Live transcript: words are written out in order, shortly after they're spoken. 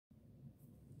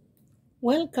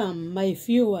Welcome, my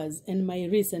viewers and my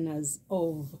listeners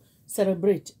of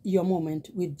Celebrate Your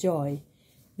Moment with Joy.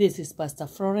 This is Pastor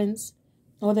Florence,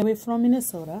 all the way from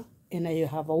Minnesota, and I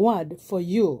have a word for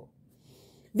you.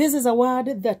 This is a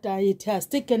word that it has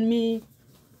taken me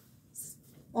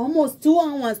almost 2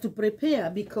 hours to prepare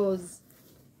because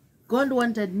God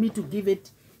wanted me to give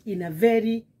it in a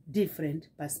very different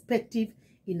perspective,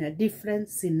 in a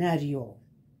different scenario.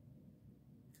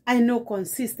 I know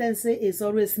consistency is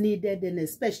always needed, and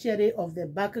especially of the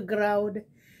background.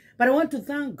 But I want to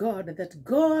thank God that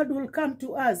God will come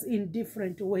to us in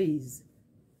different ways.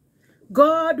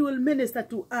 God will minister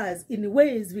to us in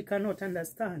ways we cannot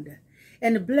understand.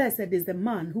 And blessed is the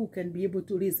man who can be able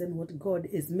to listen what God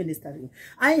is ministering.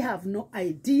 I have no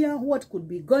idea what could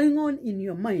be going on in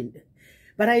your mind.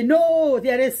 But I know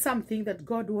there is something that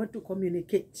God wants to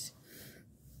communicate.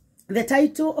 The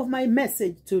title of my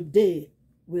message today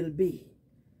will be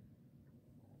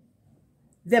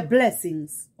The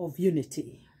Blessings of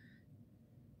Unity.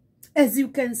 As you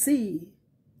can see,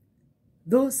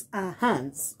 those are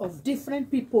hands of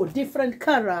different people, different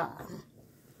color,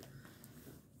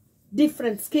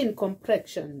 different skin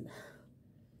complexion.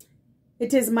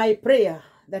 It is my prayer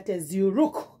that as you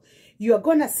look, you are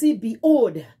going to see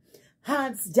beyond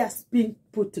hands just being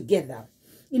put together.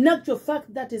 In actual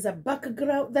fact, that is a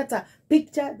background, that's a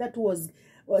picture that was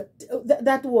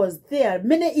there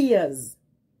many years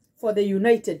for the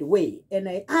United Way. And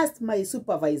I asked my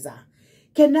supervisor,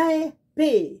 can I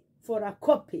pay for a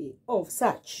copy of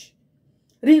such?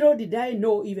 Little did I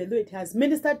know, even though it has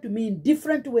ministered to me in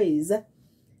different ways,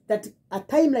 that a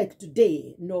time like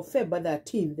today, November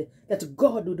 13th, that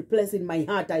God would place in my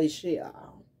heart I share.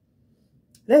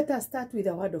 Let us start with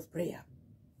a word of prayer.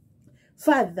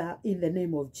 Father, in the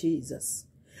name of Jesus,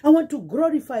 I want to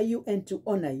glorify you and to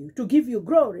honor you, to give you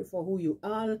glory for who you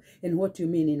are and what you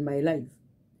mean in my life.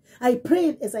 I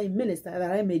pray as I minister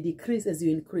that I may decrease as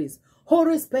you increase.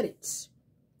 Holy Spirit,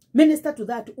 minister to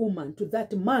that woman, to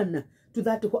that man, to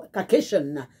that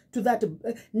Caucasian, to that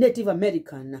Native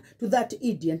American, to that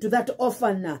Indian, to that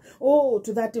orphan, oh,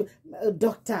 to that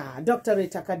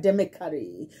doctorate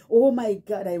academically. Oh my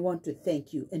God, I want to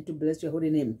thank you and to bless your holy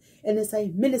name. And as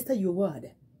I minister your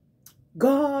word,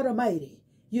 God Almighty,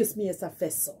 use me as a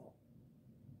vessel,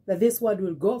 that this word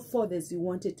will go forth as you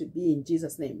want it to be, in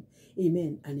Jesus' name.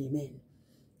 Amen and amen.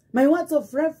 My words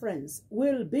of reference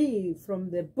will be from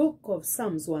the book of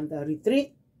Psalms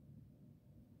 133.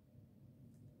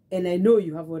 And I know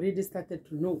you have already started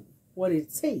to know what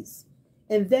it says.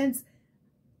 And then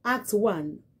Acts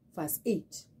 1 verse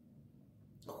 8.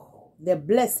 Oh, the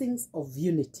blessings of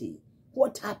unity.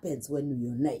 What happens when we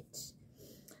unite?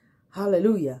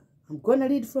 Hallelujah. I'm going to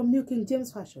read from New King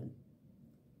James Version.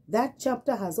 That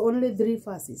chapter has only 3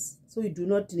 verses, so you do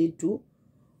not need to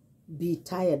be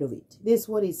tired of it. This is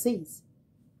what it says.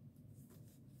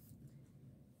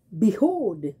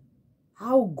 Behold,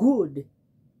 how good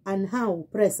and how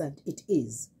pleasant it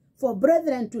is for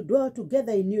brethren to dwell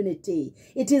together in unity.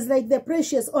 It is like the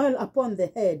precious oil upon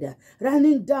the head,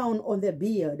 running down on the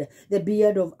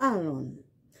beard of Aaron,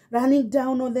 running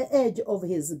down on the edge of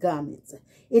his garments.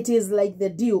 It is like the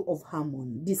dew of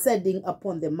Hermon, descending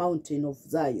upon the mountain of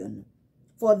Zion.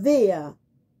 For there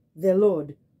the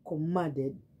Lord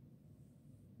commanded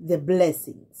the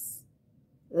blessings,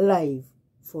 life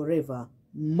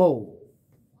forevermore.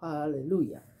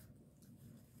 Hallelujah.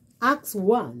 Acts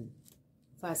 1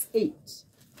 verse 8.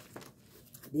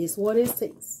 This is what it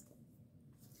says.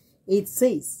 It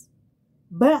says,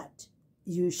 but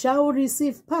you shall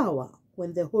receive power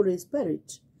when the Holy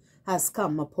Spirit has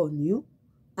come upon you,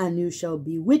 and you shall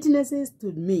be witnesses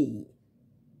to me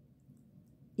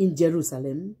in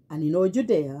Jerusalem and in all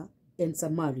Judea and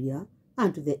Samaria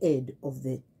and to the end of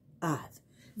the earth.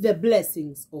 The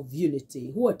blessings of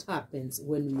unity. What happens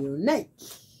when we unite?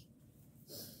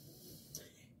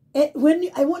 I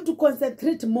want to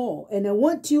concentrate more, and I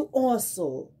want you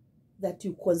also that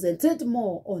you concentrate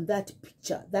more on that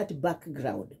picture, that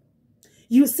background.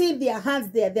 You see their hands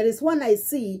there. There is one I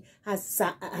see has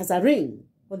a ring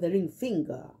on the ring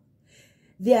finger.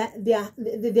 There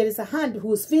is a hand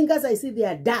whose fingers I see they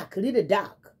are dark, really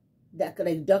dark,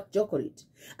 like dark chocolate.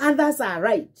 And that's all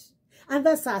right. And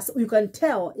that's you can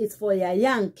tell it's for a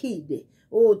young kid.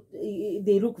 Oh,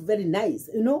 they look very nice,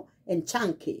 you know, and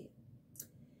chunky.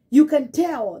 You can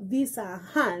tell these are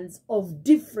hands of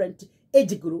different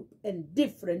age group and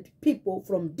different people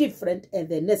from different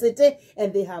ethnicity,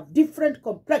 and they have different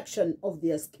complexion of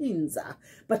their skins.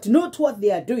 But note what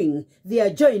they are doing. They are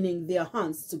joining their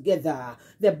hands together.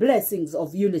 The blessings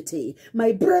of unity.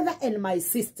 My brother and my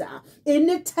sister,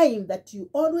 anytime that you're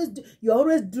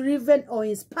always driven or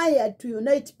inspired to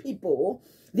unite people,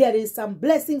 there is some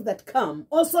blessings that come.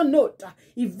 Also note,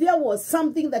 if there was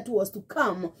something that was to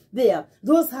come there,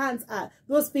 those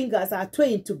fingers are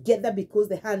twined together because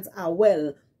the hands are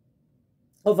well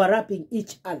overlapping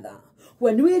each other.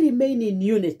 When we remain in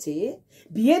unity,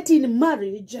 be it in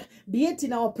marriage, be it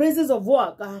in our places of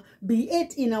work, be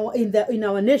it in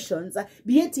our nations,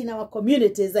 be it in our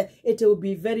communities, it will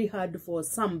be very hard for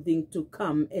something to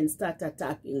come and start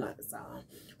attacking us.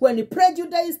 When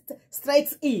prejudice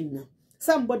strikes in,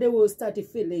 somebody will start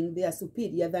feeling they are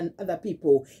superior than other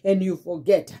people, and you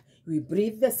forget. We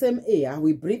breathe the same air.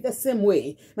 We breathe the same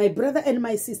way. My brother and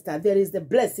my sister, there is the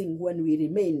blessing when we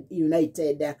remain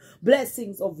united.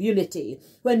 Blessings of unity.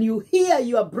 When you hear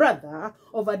your brother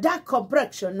of a dark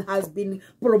complexion has been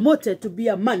promoted to be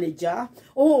a manager,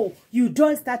 oh, you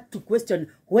don't start to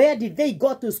question, where did they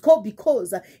go to school?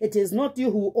 Because it is not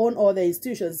you who own all the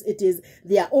institutions.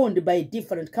 They are owned by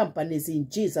different companies in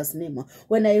Jesus' name.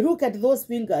 When I look at those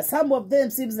fingers, some of them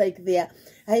seems like they are,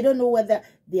 I don't know whether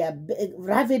they are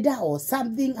Ravida or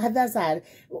something. Others are,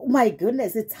 oh my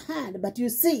goodness, it's hard. But you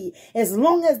see, as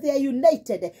long as they are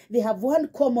united, they have one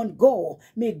common goal.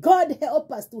 May God help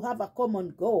us to have a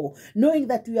common goal, knowing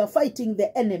that we are fighting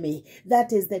the enemy.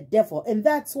 That is the devil. And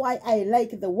that's why I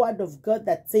like the word of God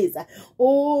that says,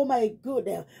 oh my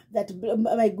goodness,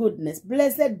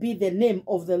 blessed be the name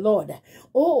of the Lord.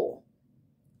 Oh,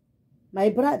 my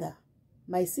brother,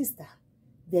 my sister,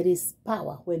 there is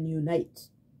power when you unite.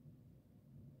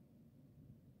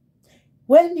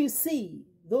 When you see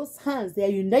those hands, they are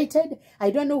united.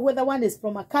 I don't know whether one is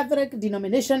from a Catholic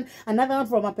denomination, another one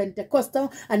from a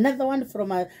Pentecostal, another one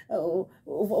from a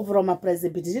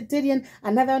Presbyterian,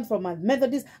 another one from a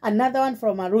Methodist, another one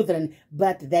from a Lutheran.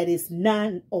 But there is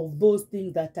none of those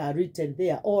things that are written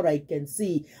there. All I can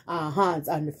see are hands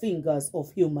and fingers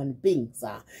of human beings.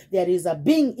 There is a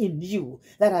being in you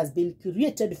that has been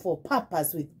created for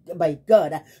purpose by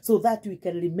God, so that we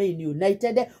can remain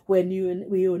united. When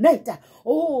we unite,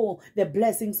 oh, the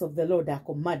blessings of the Lord are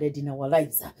commanded in our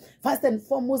lives. First and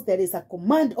foremost, there is a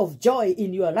command of joy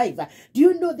in your life. Do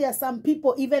you know there are some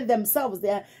people, even themselves,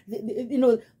 they are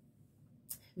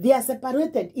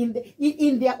separated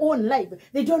in their own life.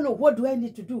 They don't know, what do I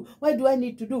need to do? Why do I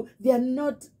need to do? They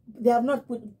have not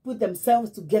put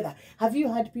themselves together. Have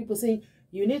you heard people saying,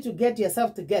 you need to get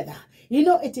yourself together? You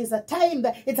know, it is a time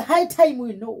that it's a high time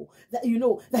we know that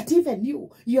that even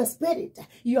your spirit,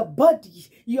 your body,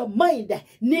 your mind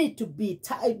need to be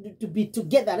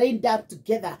together, lined up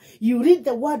together. You read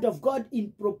the word of God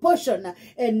in proportion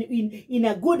and in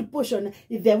a good portion.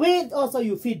 The way also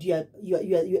you feed your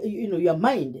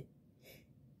mind.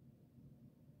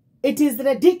 It is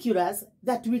ridiculous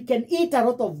that we can eat a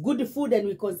lot of good food and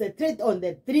we concentrate on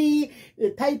the 3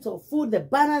 types of food, the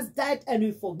balanced diet, and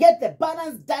we forget the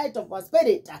balanced diet of our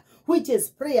spirit, which is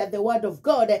prayer, the word of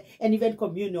God, and even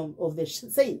communion of the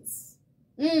saints.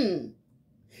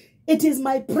 It is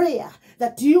my prayer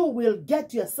that you will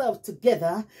get yourself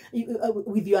together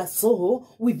with your soul,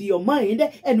 with your mind,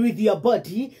 and with your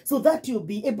body, so that you'll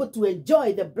be able to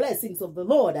enjoy the blessings of the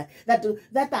Lord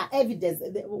that are evidence.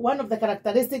 One of the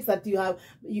characteristics that you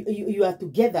are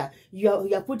together, you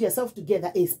have put yourself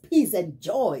together, is peace and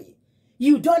joy.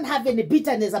 You don't have any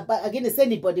bitterness against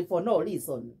anybody for no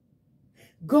reason.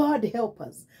 God help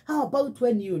us. How about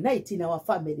when you unite in our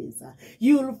families?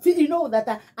 You'll feel,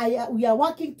 that we are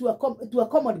working to a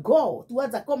common goal,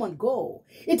 towards a common goal.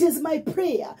 It is my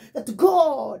prayer that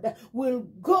God will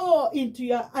go into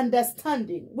your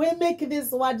understanding. We'll make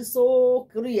this word so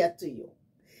clear to you,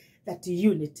 that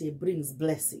unity brings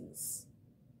blessings.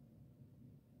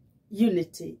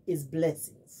 Unity is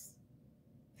blessings.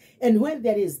 And when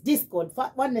there is discord,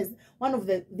 one of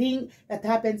the things that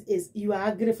happens is you are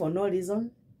angry for no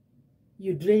reason.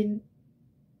 You drain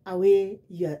away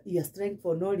your strength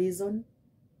for no reason.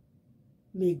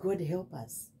 May God help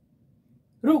us.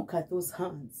 Look at those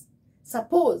hands.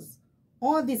 Suppose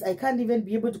all this, I can't even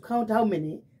be able to count how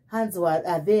many hands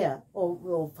are there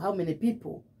of how many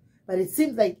people. But it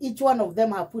seems like each one of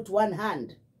them have put one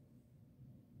hand.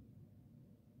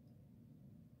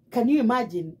 Can you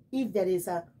imagine if there is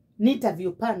an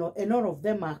interview panel and all of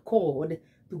them are called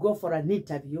to go for an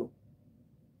interview?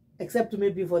 Except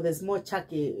maybe for the small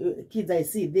chucky kids I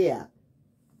see there,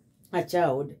 a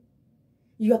child.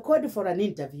 You are called for an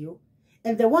interview,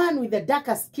 and the one with the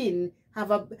darker skin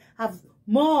have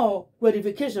more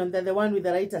qualification than the one with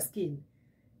the lighter skin.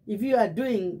 If you are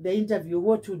doing the interview,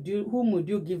 whom would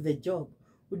you give the job?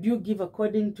 Would you give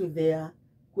according to their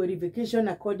qualification,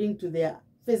 according to their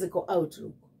physical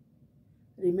outlook?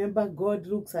 Remember, God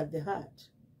looks at the heart.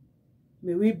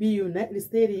 May we be united,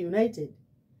 stay united,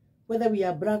 whether we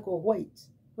are black or white,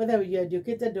 whether we are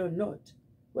educated or not,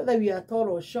 whether we are tall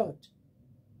or short.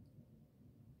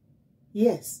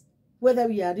 Yes, whether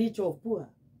we are rich or poor.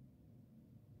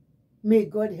 May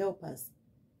God help us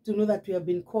to know that we have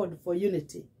been called for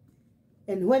unity.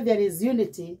 And when there is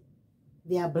unity,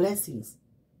 there are blessings.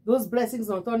 Those blessings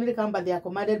not only come, but they are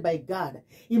commanded by God.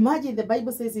 Imagine the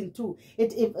Bible says in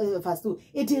verse 2,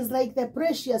 it is like the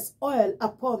precious oil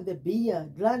upon the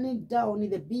beard, running down in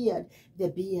the beard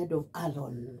of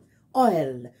Aaron.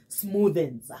 Oil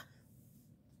smoothens.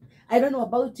 I don't know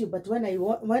about you, but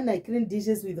when I clean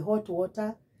dishes with hot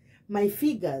water, my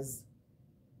fingers,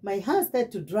 my hands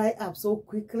start to dry up so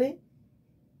quickly.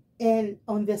 And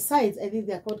on the sides, I think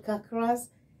they are called chakras,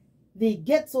 they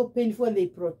get so painful and they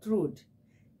protrude.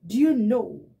 Do you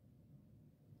know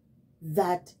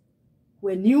that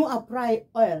when you apply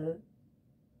oil,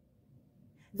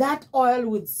 that oil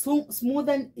will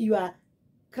smoothen your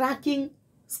cracking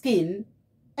skin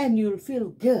and you'll feel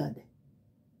good?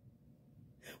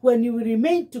 When you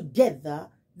remain together,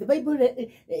 the Bible,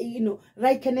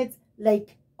 liken it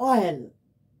like oil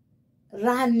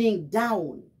running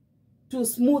down to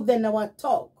smoothen our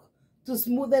talk, to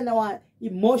smoothen our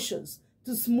emotions,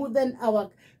 to smoothen our,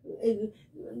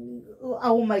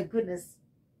 oh my goodness,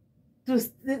 to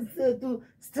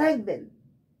strengthen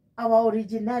our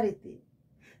originality,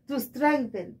 to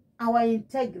strengthen our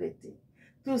integrity,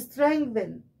 to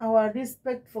strengthen our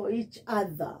respect for each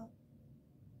other.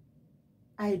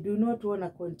 I do not want to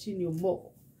continue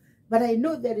more, but I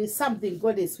know there is something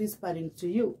God is whispering to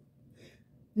you.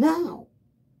 Now,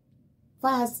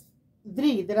 verse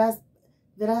 3, the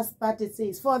last part, it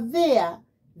says, for there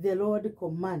the Lord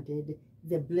commanded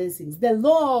the blessings. The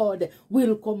Lord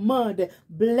will command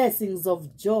blessings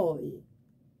of joy.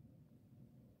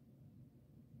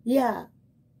 Yeah,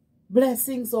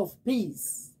 blessings of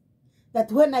peace.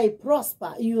 That when I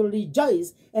prosper, you will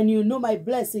rejoice, and you know my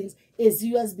blessings is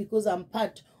yours because I'm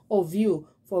part of you,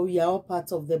 for we are all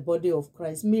parts of the body of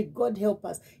Christ. May God help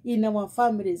us in our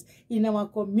families, in our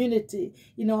community,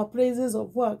 in our places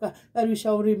of work, that we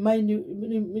shall remain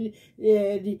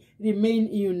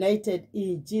united.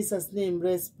 In Jesus' name,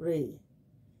 let's pray.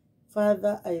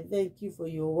 Father, I thank you for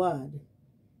your word.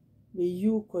 May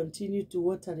you continue to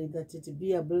water it, that it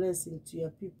be a blessing to your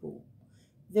people.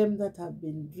 Them that have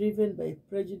been driven by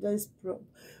prejudice,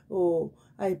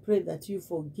 I pray that you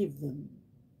forgive them.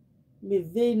 May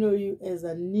they know you as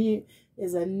a new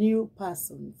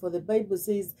person. For the Bible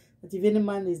says that if any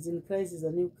man is in Christ, is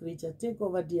a new creature. Take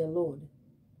over, dear Lord.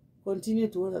 Continue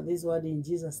to water this word in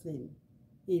Jesus' name.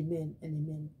 Amen and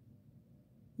amen.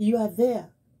 You are there.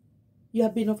 You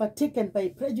have been overtaken by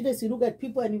prejudice. You look at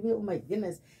people and you go, oh my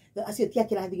goodness,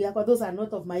 those are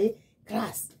not of my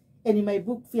class. And in my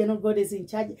book, Fear Not, God is in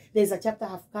Charge, there's a chapter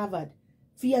I've covered.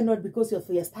 Fear not because of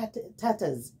your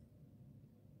status.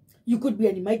 You could be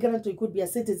an immigrant or you could be a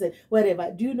citizen,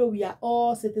 wherever. Do you know we are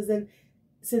all citizens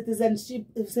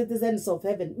of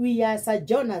heaven? We are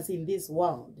sojourners in this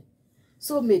world.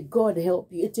 So may God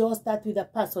help you. It all starts with a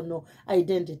personal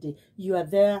identity. You are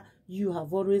there. You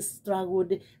have always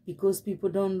struggled because people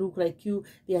don't look like you.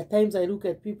 There are times I look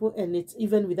at people and it's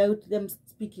even without them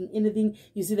speaking anything.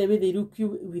 You see the way they look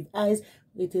you with eyes.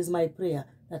 It is my prayer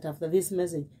that after this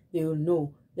message, they will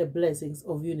know the blessings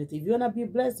of unity. If you want to be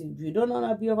blessed, if you don't want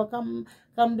to be overcome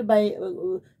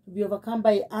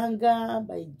by anger,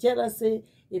 by jealousy,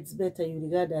 it's better you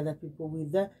regard other people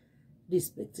with the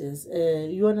respect.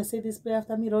 You want to say this prayer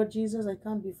after me? Lord Jesus, I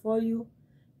come before you.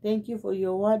 Thank you for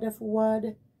your wonderful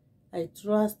word. I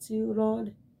trust you,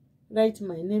 Lord. Write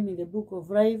my name in the book of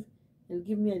life and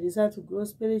give me a desire to grow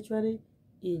spiritually.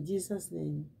 In Jesus'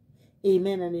 name.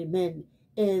 Amen and amen.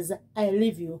 As I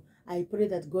leave you, I pray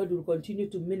that God will continue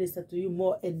to minister to you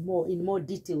more and more in more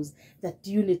details, that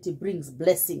unity brings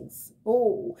blessings.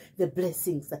 Oh, the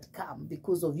blessings that come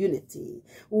because of unity.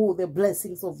 Oh, the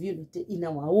blessings of unity in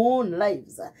our own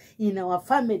lives, in our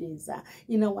families,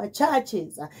 in our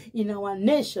churches, in our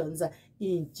nations.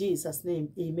 In Jesus' name,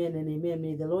 amen and amen.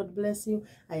 May the Lord bless you.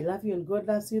 I love you and God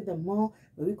loves you the more.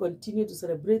 May we continue to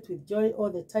celebrate with joy all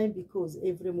the time because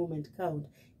every moment counts.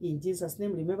 In Jesus'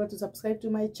 name, remember to subscribe to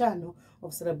my channel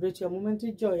of Celebrate Your Moment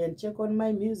with Joy and check on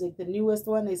my music. The newest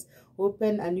one is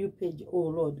Open a New Page. Oh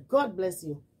Lord, God bless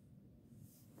you.